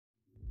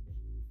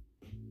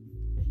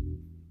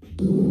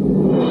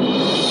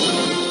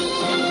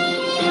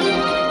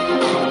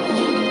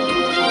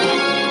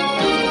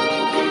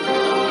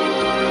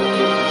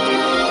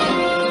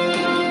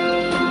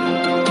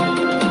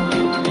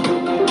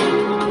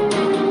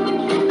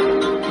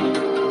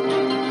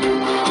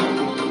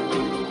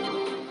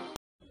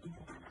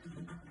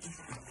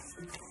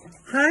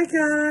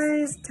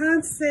guys,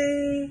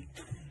 Tansei.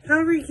 How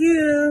are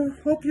you?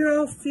 Hope you're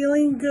all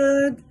feeling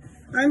good.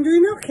 I'm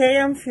doing okay.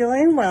 I'm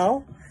feeling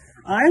well.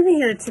 I'm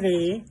here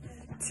today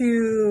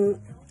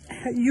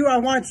I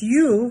want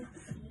you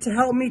to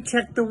help me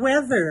check the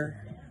weather.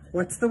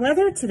 What's the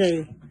weather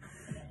today?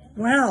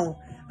 Well,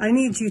 I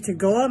need you to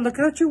go out, look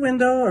out your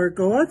window or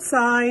go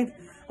outside.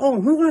 Oh,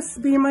 who wants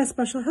to be my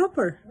special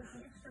helper?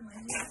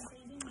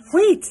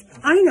 Wait,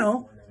 I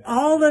know.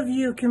 All of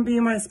you can be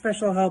my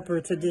special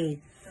helper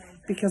today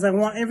because I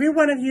want every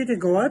one of you to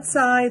go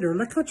outside or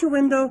look out your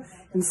window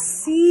and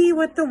see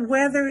what the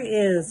weather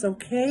is,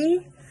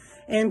 okay?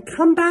 And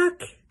come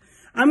back.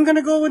 I'm going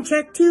to go and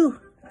check too.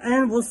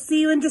 And we'll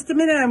see you in just a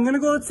minute. I'm going to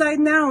go outside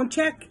now and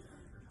check.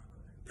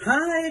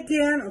 Hi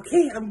again.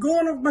 Okay, I'm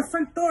going over my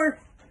front door.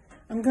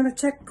 I'm going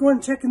to go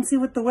and check and see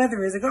what the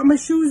weather is. I got my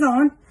shoes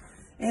on.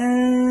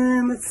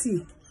 And let's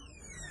see.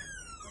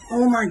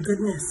 Oh my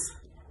goodness.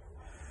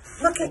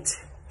 Look it.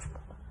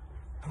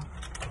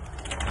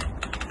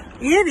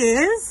 It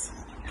is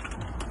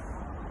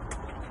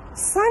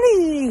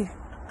sunny.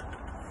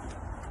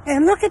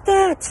 And look at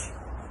that.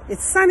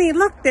 It's sunny.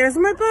 Look, there's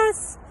my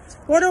bus.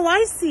 What do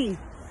I see?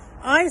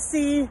 I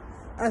see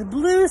a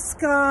blue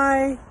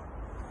sky.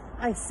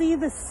 I see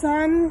the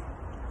sun.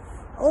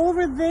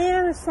 Over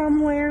there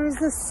somewhere is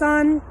the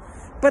sun.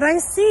 But I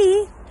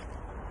see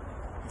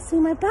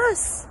my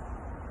bus.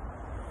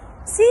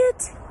 See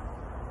it?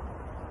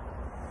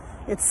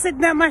 It's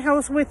sitting at my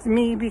house with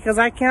me because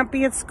I can't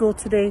be at school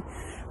today.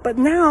 But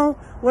now,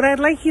 what I'd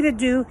like you to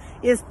do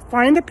is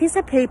find a piece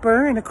of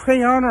paper and a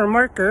crayon or a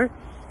marker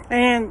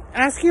and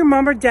ask your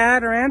mom or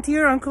dad or auntie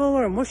or uncle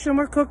or mush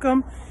them or cook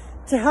them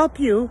to help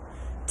you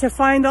to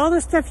find all the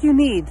stuff you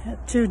need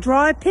to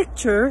draw a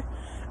picture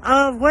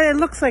of what it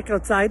looks like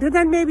outside. And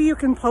then maybe you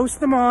can post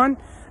them on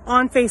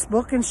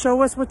Facebook and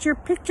show us what your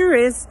picture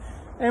is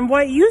and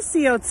what you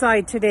see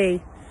outside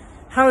today.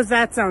 How does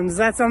that sound? Does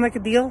that sound like a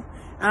deal?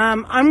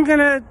 I'm going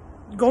to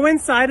go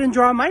inside and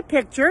draw my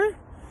picture.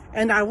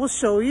 And I will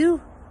show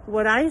you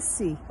what I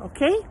see,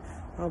 okay?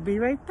 I'll be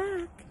right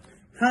back.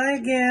 Hi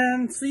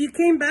again. So you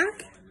came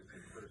back?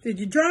 Did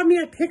you draw me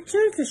a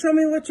picture to show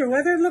me what your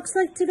weather looks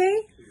like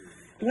today?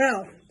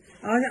 Well,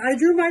 I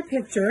drew my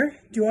picture.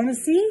 Do you want to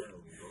see?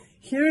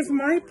 Here's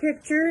my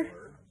picture.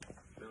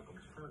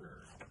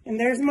 And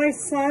there's my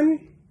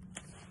sun.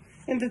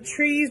 And the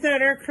trees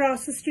that are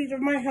across the street of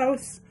my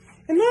house.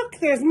 And look,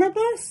 there's my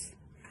bus.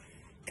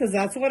 Because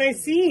that's what I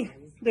see.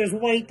 There's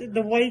white.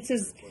 The white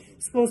is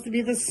supposed to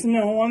be the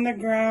snow on the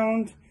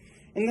ground.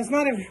 And that's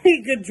not a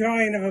very good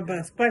drawing of a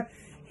bus. But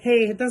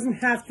hey, it doesn't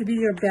have to be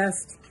your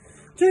best.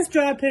 Just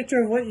draw a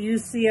picture of what you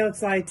see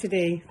outside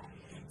today.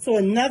 So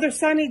another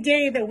sunny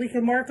day that we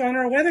can mark on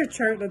our weather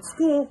chart at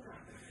school.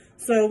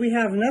 So we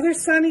have another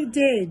sunny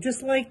day,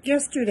 just like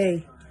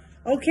yesterday.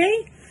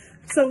 Okay?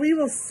 So we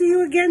will see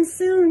you again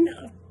soon.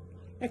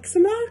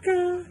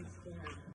 Examaka.